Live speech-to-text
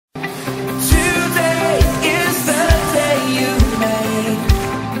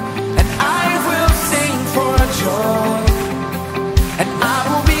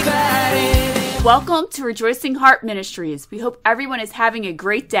Welcome to Rejoicing Heart Ministries. We hope everyone is having a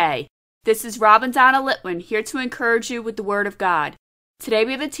great day. This is Rob and Donna Litwin here to encourage you with the Word of God. Today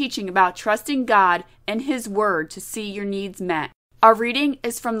we have a teaching about trusting God and His Word to see your needs met. Our reading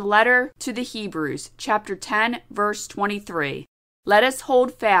is from the letter to the Hebrews, chapter 10, verse 23. Let us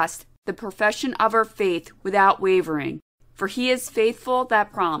hold fast the profession of our faith without wavering, for He is faithful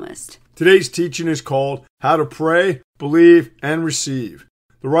that promised. Today's teaching is called How to Pray, Believe, and Receive.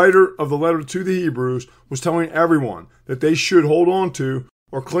 The writer of the letter to the Hebrews was telling everyone that they should hold on to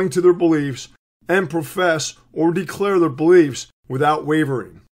or cling to their beliefs and profess or declare their beliefs without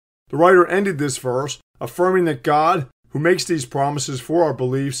wavering. The writer ended this verse affirming that God, who makes these promises for our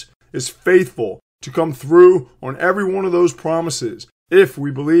beliefs, is faithful to come through on every one of those promises if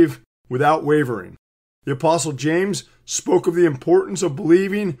we believe without wavering. The Apostle James spoke of the importance of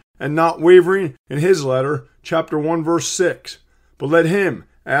believing and not wavering in his letter, chapter 1, verse 6. But let him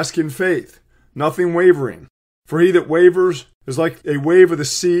ask in faith, nothing wavering. For he that wavers is like a wave of the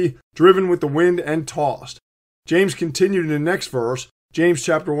sea, driven with the wind and tossed. James continued in the next verse, James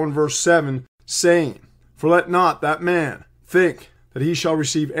chapter 1, verse 7, saying, For let not that man think that he shall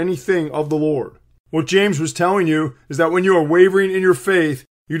receive anything of the Lord. What James was telling you is that when you are wavering in your faith,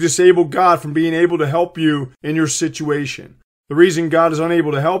 you disable God from being able to help you in your situation. The reason God is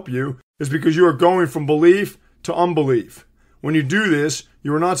unable to help you is because you are going from belief to unbelief. When you do this,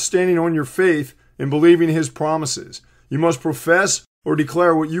 you are not standing on your faith and believing His promises. You must profess or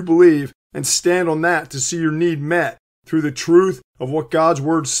declare what you believe and stand on that to see your need met through the truth of what God's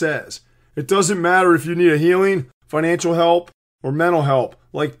Word says. It doesn't matter if you need a healing, financial help, or mental help,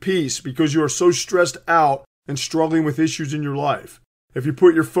 like peace, because you are so stressed out and struggling with issues in your life. If you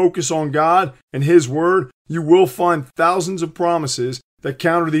put your focus on God and His Word, you will find thousands of promises that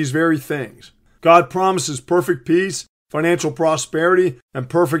counter these very things. God promises perfect peace, financial prosperity, and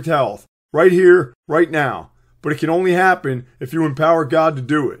perfect health, right here, right now. But it can only happen if you empower God to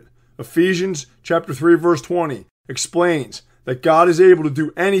do it. Ephesians chapter 3, verse 20 explains that God is able to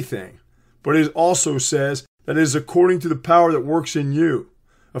do anything, but it also says that it is according to the power that works in you.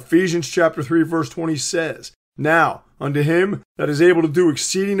 Ephesians chapter 3, verse 20 says, Now, unto Him that is able to do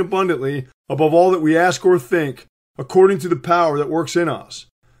exceeding abundantly above all that we ask or think, according to the power that works in us.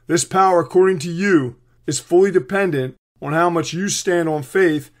 This power, according to you, is fully dependent on how much you stand on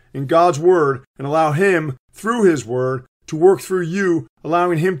faith in God's Word and allow Him, through His Word, to work through you,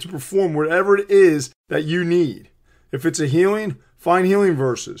 allowing Him to perform whatever it is that you need. If it's a healing, find healing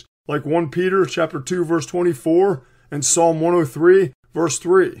verses, like 1 Peter chapter 2, verse 24, and Psalm 103, verse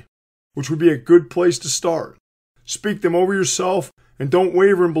 3, which would be a good place to start. Speak them over yourself and don't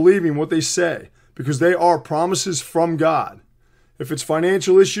waver in believing what they say, because they are promises from God. If it's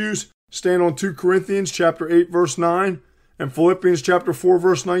financial issues, stand on 2 Corinthians chapter 8, verse 9, and Philippians chapter 4,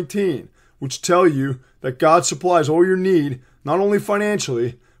 verse 19, which tell you that God supplies all your need, not only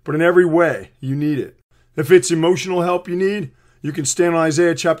financially, but in every way you need it. If it's emotional help you need, you can stand on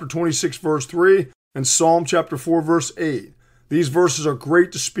Isaiah chapter 26, verse 3, and Psalm chapter 4, verse 8. These verses are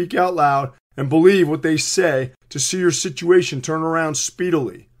great to speak out loud and believe what they say to see your situation turn around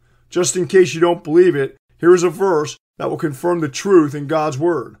speedily. Just in case you don't believe it, here is a verse that will confirm the truth in God's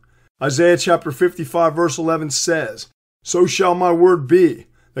Word. Isaiah chapter 55, verse 11 says, So shall my word be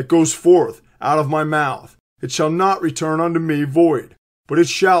that goes forth out of my mouth. It shall not return unto me void, but it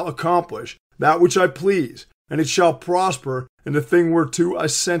shall accomplish that which I please, and it shall prosper in the thing whereto I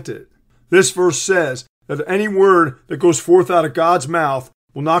sent it. This verse says that any word that goes forth out of God's mouth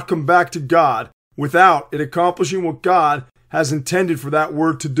will not come back to God without it accomplishing what God has intended for that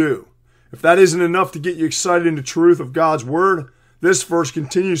word to do. If that isn't enough to get you excited in the truth of God's Word, this verse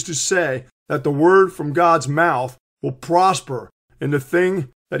continues to say that the word from God's mouth will prosper in the thing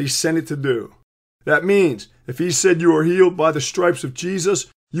that He sent it to do. That means if He said you are healed by the stripes of Jesus,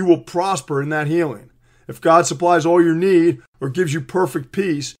 you will prosper in that healing. If God supplies all your need or gives you perfect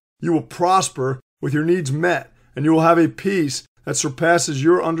peace, you will prosper with your needs met, and you will have a peace that surpasses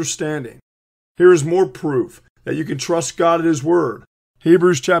your understanding. Here is more proof that you can trust God at His Word.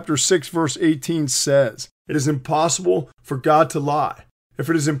 Hebrews chapter 6, verse 18 says, It is impossible for God to lie. If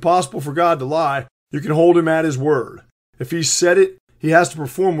it is impossible for God to lie, you can hold Him at His Word. If He said it, He has to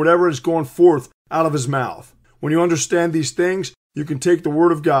perform whatever is going forth out of His mouth. When you understand these things, you can take the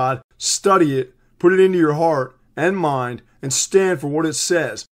Word of God, study it, put it into your heart and mind, and stand for what it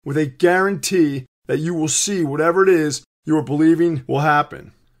says with a guarantee that you will see whatever it is you are believing will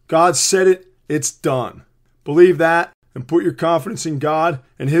happen. God said it, it's done. Believe that and put your confidence in God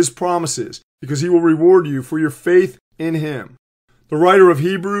and His promises, because He will reward you for your faith in Him. The writer of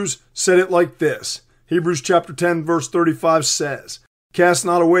Hebrews said it like this. Hebrews chapter 10 verse 35 says, Cast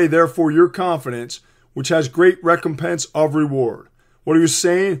not away therefore your confidence, which has great recompense of reward. What he was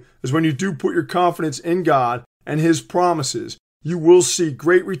saying is when you do put your confidence in God and his promises, you will see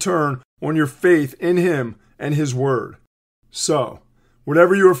great return on your faith in him and his word. So,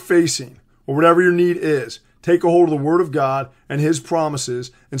 whatever you are facing or whatever your need is, take a hold of the word of God and his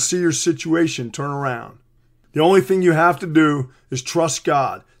promises and see your situation turn around. The only thing you have to do is trust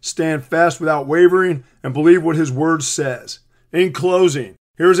God, stand fast without wavering, and believe what his word says. In closing,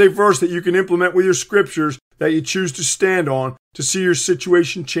 here is a verse that you can implement with your scriptures that you choose to stand on to see your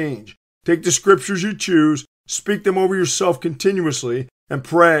situation change. Take the scriptures you choose, speak them over yourself continuously, and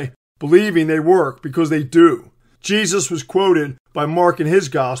pray, believing they work because they do. Jesus was quoted by Mark in his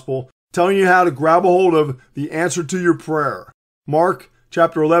gospel, telling you how to grab a hold of the answer to your prayer. Mark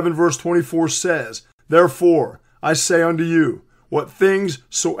chapter 11 verse 24 says, Therefore I say unto you, what things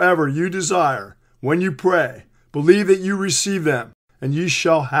soever you desire, when you pray, believe that you receive them, and ye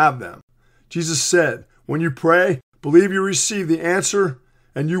shall have them. Jesus said, when you pray, believe you receive the answer,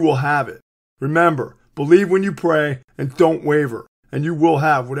 and you will have it. Remember, believe when you pray, and don't waver, and you will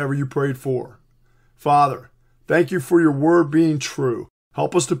have whatever you prayed for. Father, thank you for your word being true.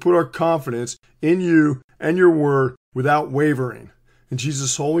 Help us to put our confidence in you and your word without wavering. In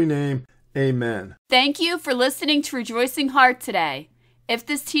Jesus' holy name, amen. Thank you for listening to Rejoicing Heart today. If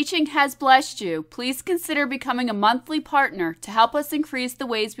this teaching has blessed you, please consider becoming a monthly partner to help us increase the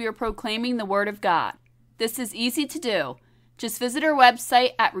ways we are proclaiming the Word of God. This is easy to do. Just visit our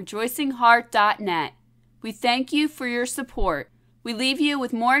website at rejoicingheart.net. We thank you for your support. We leave you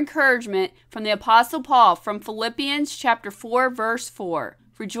with more encouragement from the Apostle Paul from Philippians chapter 4, verse 4.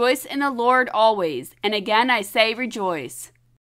 Rejoice in the Lord always, and again I say rejoice.